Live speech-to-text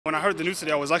When I heard the news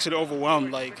today, I was actually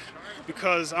overwhelmed,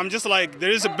 because I'm just like, there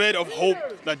is a bit of hope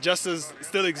that justice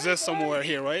still exists somewhere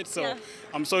here, right? So yeah.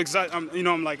 I'm so excited. I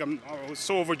was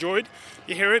so overjoyed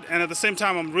to hear it, and at the same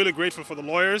time, I'm really grateful for the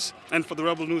lawyers and for the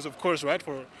Rebel News, of course, right?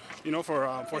 For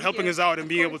helping us out and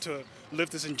being able to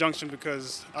lift this injunction,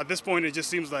 because at this point, it just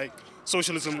seems like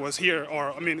socialism was here,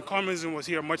 communism was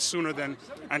here much sooner than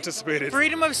anticipated.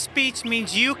 Freedom of speech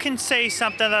means you can say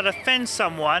something that offends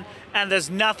someone, and there's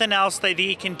nothing else that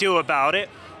he can do about it.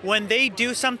 When they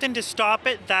do something to stop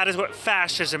it, that is what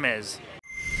fascism is.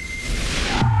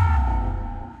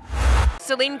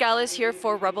 Celine Gallis here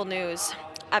for Rebel News.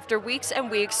 After weeks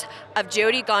and weeks of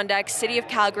Jyoti Gondek's City of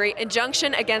Calgary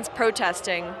injunction against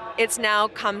protesting, it's now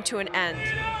come to an end.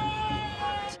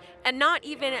 And not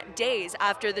even days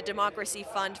after the Democracy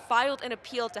Fund filed an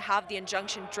appeal to have the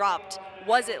injunction dropped,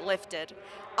 was it lifted.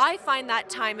 I find that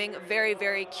timing very,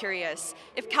 very curious.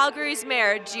 If Calgary's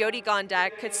mayor, Jyoti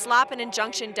Gondek, could slap an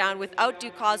injunction down without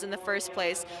due cause in the first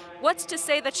place, what's to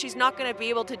say that she's not going to be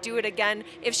able to do it again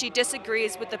if she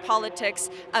disagrees with the politics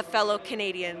of fellow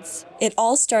Canadians? It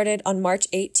all started on March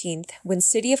 18th when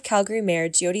City of Calgary Mayor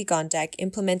Jyoti Gondek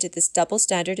implemented this double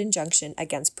standard injunction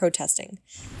against protesting.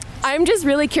 I'm just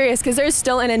really curious because there's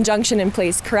still an injunction in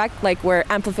place, correct? Like where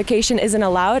amplification isn't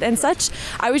allowed and such.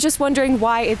 I was just wondering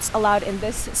why it's allowed in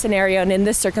this scenario and in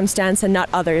this circumstance and not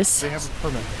others. They have a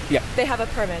permit. Yeah. They have a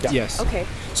permit? Yeah. Yes. Okay.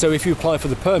 So if you apply for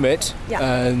the permit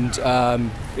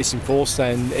and it's enforced,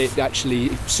 then it actually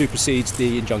supersedes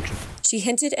the injunction. She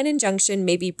hinted an injunction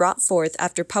may be brought forth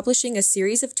after publishing a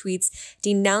series of tweets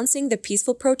denouncing the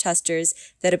peaceful protesters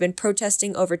that have been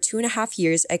protesting over 2.5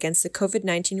 years against the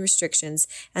COVID-19 restrictions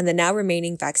and the now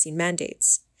remaining vaccine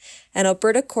mandates. An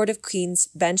Alberta Court of Queen's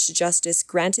bench justice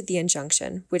granted the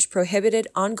injunction, which prohibited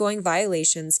ongoing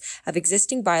violations of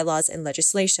existing bylaws and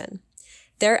legislation.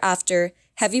 Thereafter,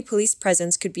 heavy police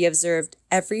presence could be observed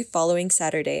every following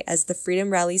Saturday as the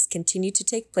freedom rallies continued to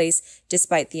take place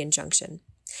despite the injunction.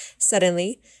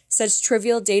 Suddenly, such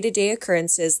trivial day-to-day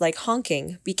occurrences like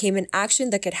honking became an action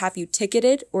that could have you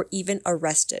ticketed or even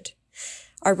arrested.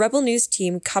 Our Rebel News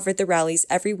team covered the rallies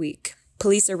every week.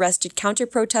 Police arrested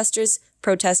counter-protesters,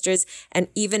 protesters, and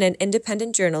even an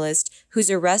independent journalist whose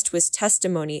arrest was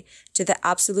testimony to the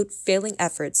absolute failing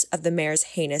efforts of the mayor's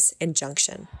heinous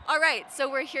injunction. All right, so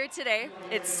we're here today.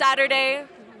 It's Saturday.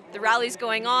 The rally's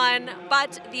going on,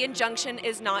 but the injunction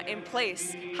is not in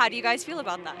place. How do you guys feel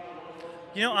about that?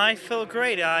 You know, I feel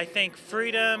great. I think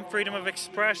freedom of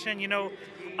expression,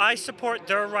 I support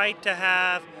their right to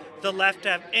have the left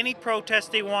to have any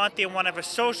protest they want. They want to have a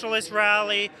socialist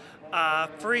rally, a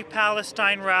free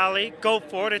Palestine rally. Go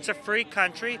for it. It's a free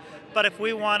country. But if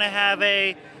we want to have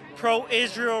a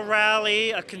pro-Israel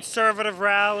rally, a conservative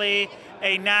rally,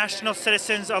 a National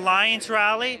Citizens Alliance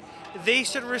rally, they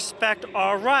should respect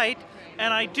our right.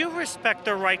 And I do respect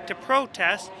the right to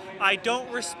protest. I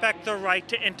don't respect the right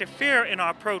to interfere in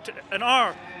our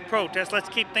protest. Let's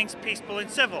keep things peaceful and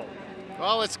civil.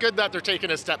 Well, it's good that they're taking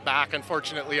a step back.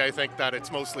 Unfortunately, I think that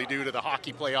it's mostly due to the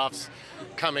hockey playoffs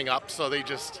coming up, so they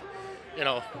just,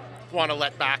 want to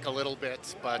let back a little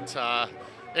bit. But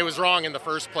it was wrong in the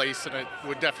first place, and it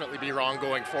would definitely be wrong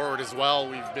going forward as well.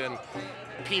 We've been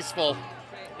peaceful,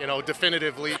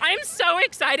 definitively. I'm so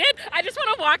excited. I just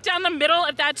want to walk down the middle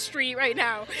of that street right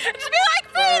now and just be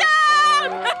like, freedom!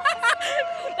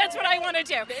 That's what I want to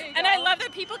do. And I love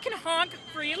that people can honk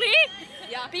freely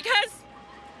because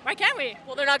why can't we?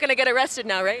 Well, they're not going to get arrested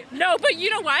now, right? No, but you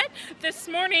know what? This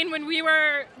morning when we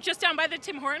were just down by the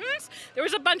Tim Hortons, there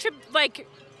was a bunch of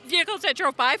vehicles that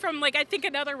drove by from I think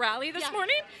another rally this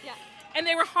morning. Yeah. And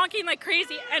they were honking like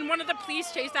crazy and one of the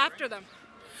police chased after them.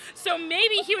 So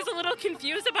maybe he was a little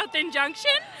confused about the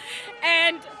injunction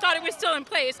and thought it was still in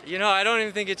place. I don't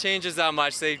even think it changes that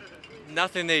much.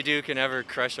 Nothing they do can ever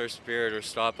crush our spirit or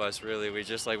stop us, really. We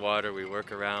just like water. We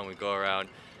work around, we go around.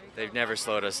 They've never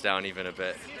slowed us down even a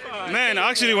bit. Man,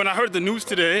 actually, when I heard the news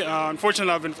today,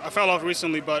 unfortunately, I fell off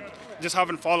recently, but just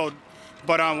haven't followed.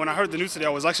 But when I heard the news today, I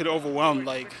was actually overwhelmed,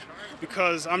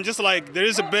 because I'm just like, there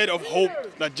is a bit of hope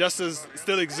that justice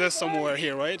still exists somewhere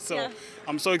here, right? So yeah.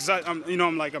 I'm so excited.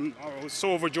 I was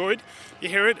so overjoyed to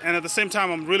hear it, and at the same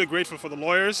time, I'm really grateful for the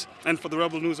lawyers and for the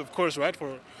Rebel News, of course, right?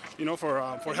 For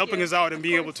helping us out and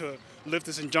being able to lift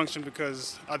this injunction,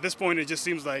 because at this point, it just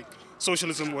seems like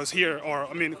socialism was here,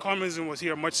 communism was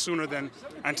here much sooner than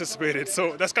anticipated.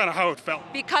 So that's kind of how it felt.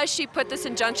 Because she put this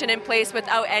injunction in place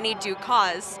without any due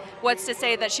cause, what's to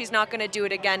say that she's not going to do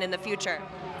it again in the future?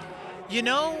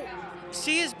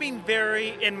 She has been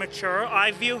very immature.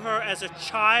 I view her as a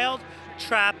child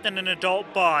trapped in an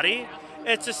adult body.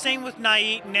 It's the same with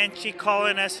Nait Nenshi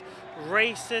calling us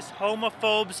racist,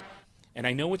 homophobes. And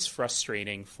I know it's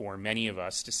frustrating for many of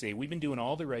us to say we've been doing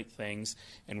all the right things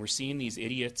and we're seeing these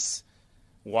idiots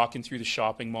walking through the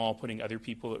shopping mall, putting other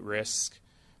people at risk.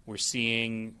 We're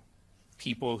seeing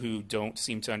people who don't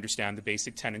seem to understand the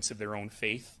basic tenets of their own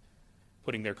faith,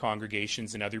 putting their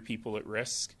congregations and other people at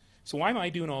risk. So why am I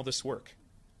doing all this work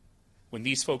when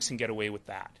these folks can get away with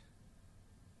that?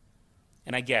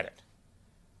 And I get it.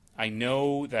 I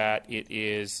know that it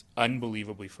is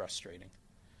unbelievably frustrating.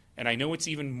 And I know it's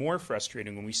even more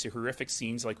frustrating when we see horrific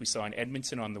scenes like we saw in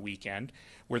Edmonton on the weekend,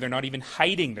 where they're not even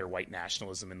hiding their white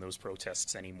nationalism in those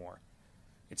protests anymore.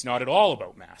 It's not at all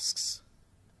about masks.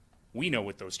 We know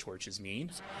what those torches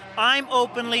mean. I'm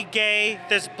openly gay.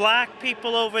 There's black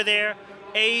people over there,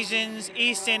 Asians,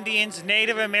 East Indians,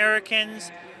 Native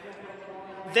Americans.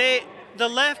 The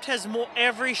left has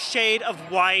every shade of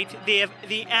white. They have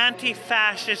the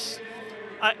anti-fascist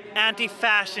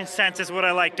sense is what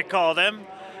I like to call them.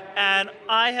 And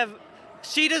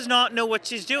she does not know what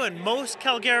she's doing. Most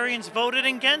Calgarians voted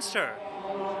against her.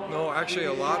 No, actually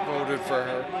a lot voted for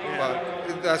her,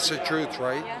 but that's the truth,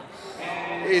 right?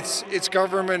 It's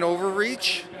government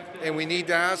overreach, and we need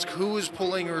to ask who is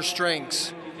pulling her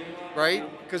strings, right?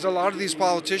 Because a lot of these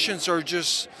politicians are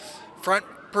just front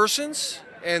persons,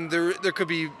 and there could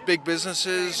be big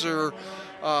businesses or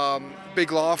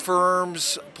big law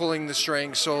firms pulling the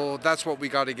strings, so that's what we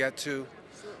got to get to.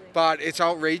 But it's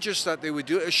outrageous that they would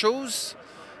do it. It shows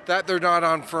that they're not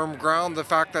on firm ground, the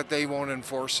fact that they won't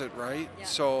enforce it, right? Yeah.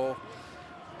 So,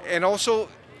 and also,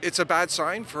 it's a bad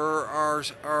sign for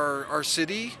our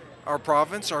city, our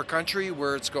province, our country,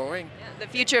 where it's going. Yeah, the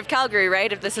future of Calgary,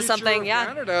 right? If this is something, yeah.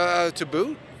 Canada to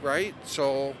boot, right?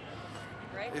 So,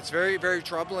 it's very, very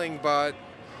troubling. But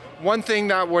one thing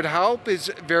that would help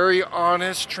is very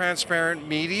honest, transparent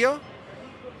media.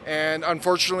 And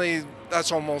unfortunately,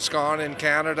 that's almost gone in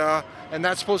Canada. And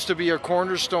that's supposed to be a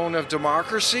cornerstone of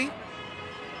democracy,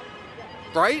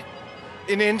 right?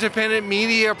 An independent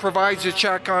media provides a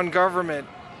check on government.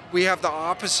 We have the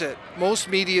opposite. Most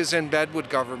media is in bed with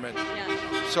government.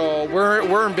 Yeah. So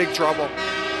we're in big trouble.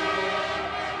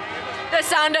 The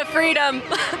sound of freedom.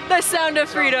 The sound of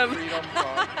freedom.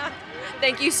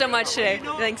 Thank you so much today. You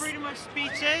know Thanks. What freedom of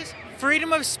speech is?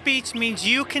 Freedom of speech means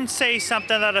you can say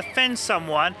something that offends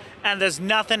someone and there's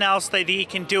nothing else that he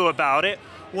can do about it.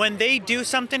 When they do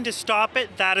something to stop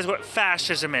it, that is what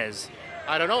fascism is.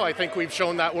 I don't know. I think we've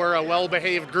shown that we're a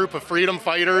well-behaved group of freedom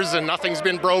fighters and nothing's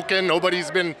been broken.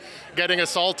 Nobody's been getting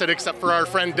assaulted except for our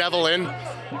friend Devlin,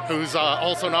 who's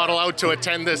also not allowed to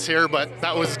attend this here, but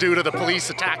that was due to the police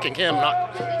attacking him,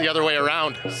 not the other way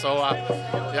around. So,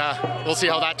 yeah, we'll see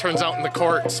how that turns out in the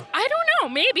courts. I don't know,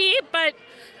 maybe, but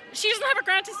she doesn't have a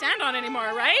ground to stand on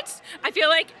anymore, right? I feel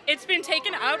like it's been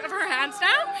taken out of her hands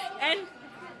now, and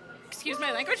excuse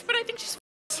my language, but I think she's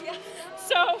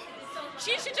so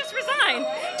she should just resign.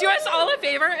 Do us all a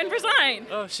favor and resign.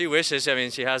 Oh, she wishes. I mean,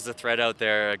 she has the threat out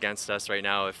there against us right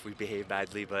now if we behave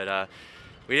badly, but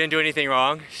we didn't do anything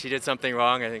wrong. She did something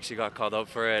wrong. I think she got called out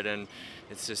for it, and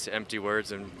it's just empty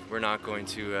words, and we're not going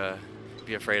to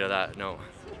be afraid of that, no.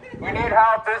 We need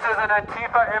help. This is an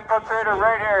Antifa infiltrator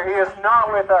right here. He is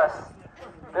not with us.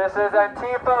 This is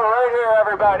Antifa right here,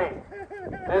 everybody.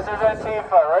 This is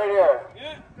Antifa right here.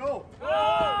 Yeah, go. Go.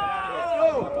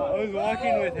 I was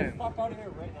walking with him. Fuck out of here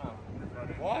right now.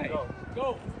 Why?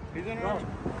 Go. He's in our...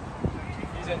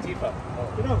 He's Antifa.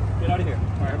 Get out. Get out of here.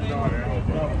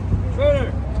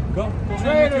 Traitor. Go.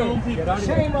 Traitor. Get out of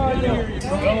here. Shame on you.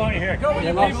 Go on here. Go with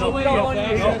your Go. people. Go.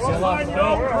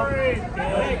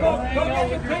 Go. Go get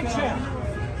your paycheck.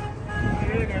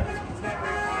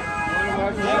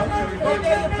 Go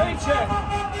get your paycheck.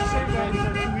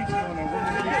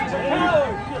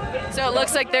 So it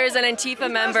looks like there's an Antifa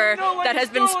member that has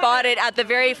been spotted at the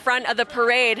very front of the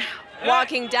parade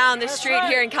walking down the street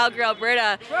here in Calgary,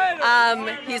 Alberta.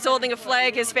 He's holding a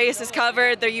flag, his face is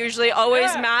covered. They're usually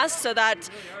always masked so that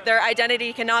their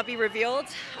identity cannot be revealed.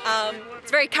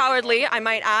 It's very cowardly, I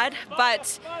might add,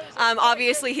 but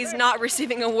obviously he's not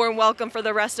receiving a warm welcome for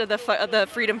the rest of the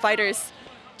freedom fighters.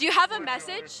 Do you have a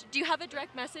message? Do you have a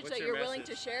direct message that you're willing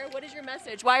to share? What is your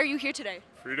message? Why are you here today?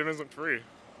 Freedom isn't free.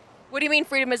 What do you mean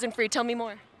freedom isn't free? Tell me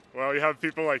more. Well, you have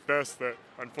people like this that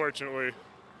unfortunately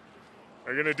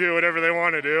are going to do whatever they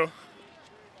want to do.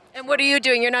 And what are you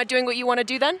doing? You're not doing what you want to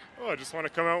do then? Well, I just want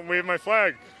to come out and wave my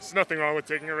flag. There's nothing wrong with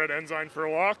taking a red ensign for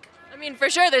a walk. I mean, for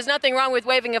sure, there's nothing wrong with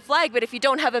waving a flag, but if you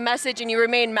don't have a message and you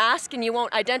remain masked and you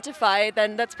won't identify,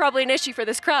 then that's probably an issue for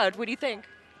this crowd. What do you think?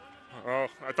 Oh,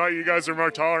 I thought you guys were more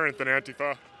tolerant than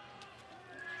Antifa.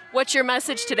 What's your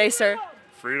message today, sir?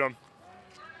 Freedom.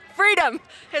 Freedom!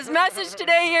 His message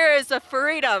today here is a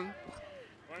freedom.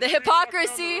 The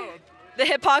hypocrisy, The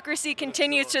hypocrisy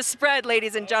continues to spread,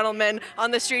 ladies and gentlemen,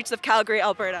 on the streets of Calgary,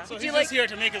 Alberta. So he's just here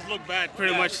to make us look bad,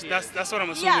 pretty much. That's what I'm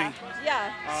assuming.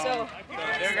 So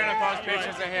they're gonna post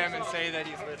pictures of him and say that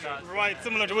he's with us. Right,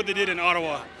 similar to what they did in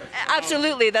Ottawa.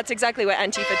 Absolutely, that's exactly what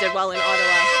Antifa did well in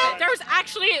Ottawa. There was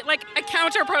actually like a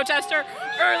counter protester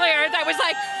earlier that was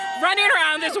like running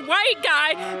around, this white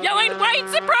guy yelling white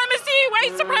supremacy,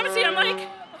 white supremacy. I'm like,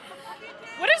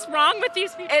 what is wrong with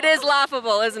these people? It is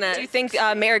laughable, isn't it? Do you think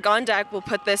Mayor Gondak will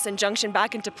put this injunction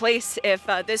back into place if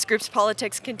this group's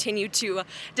politics continue to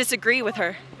disagree with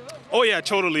her? Oh yeah,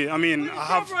 totally. I mean,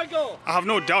 I have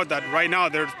no doubt that right now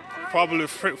they're probably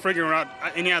figuring out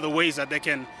any other ways that they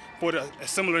can put a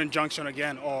similar injunction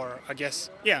again, or I guess,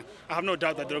 yeah, I have no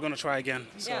doubt that they're going to try again.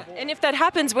 So. Yeah. And if that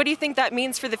happens, what do you think that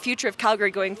means for the future of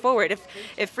Calgary going forward?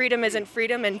 If freedom isn't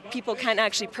freedom and people can't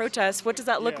actually protest, what does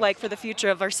that look like for the future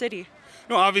of our city?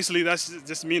 No, obviously that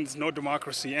just means no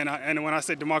democracy, and when I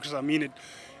say democracy, I mean it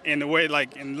in the way,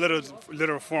 like in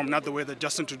literal form, not the way that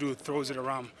Justin Trudeau throws it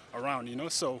around, you know.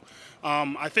 So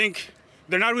I think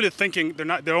they're not really thinking.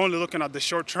 They're only looking at the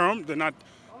short term. They're not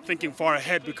thinking far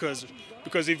ahead because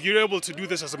if you're able to do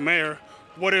this as a mayor,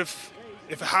 what if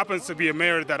it happens to be a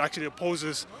mayor that actually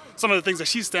opposes some of the things that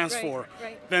she stands for?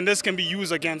 Then this can be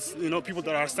used against people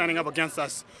that are standing up against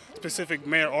that specific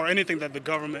mayor or anything that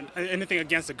anything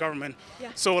against the government. Yeah.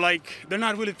 So like they're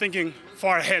not really thinking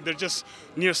far ahead. They're just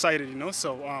nearsighted, you know.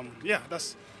 So yeah,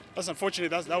 that's unfortunate.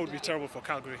 That would be terrible for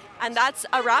Calgary. And that's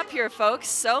a wrap here, folks.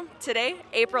 So today,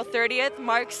 April 30th,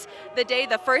 marks the day,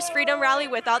 the first freedom rally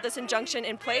without this injunction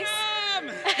in place.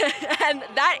 And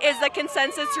that is the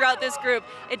consensus throughout this group.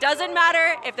 It doesn't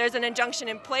matter if there's an injunction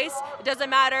in place. It doesn't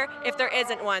matter if there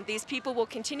isn't one. These people will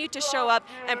continue to show up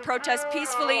and protest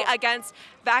peacefully against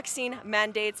vaccine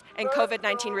mandates and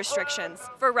COVID-19 restrictions.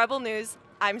 For Rebel News,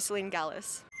 I'm Celine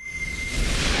Gallus.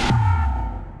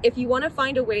 If you want to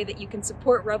find a way that you can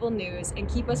support Rebel News and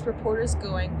keep us reporters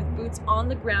going with boots on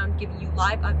the ground giving you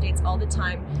live updates all the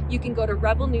time, you can go to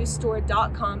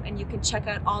rebelnewsstore.com and you can check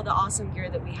out all the awesome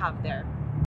gear that we have there.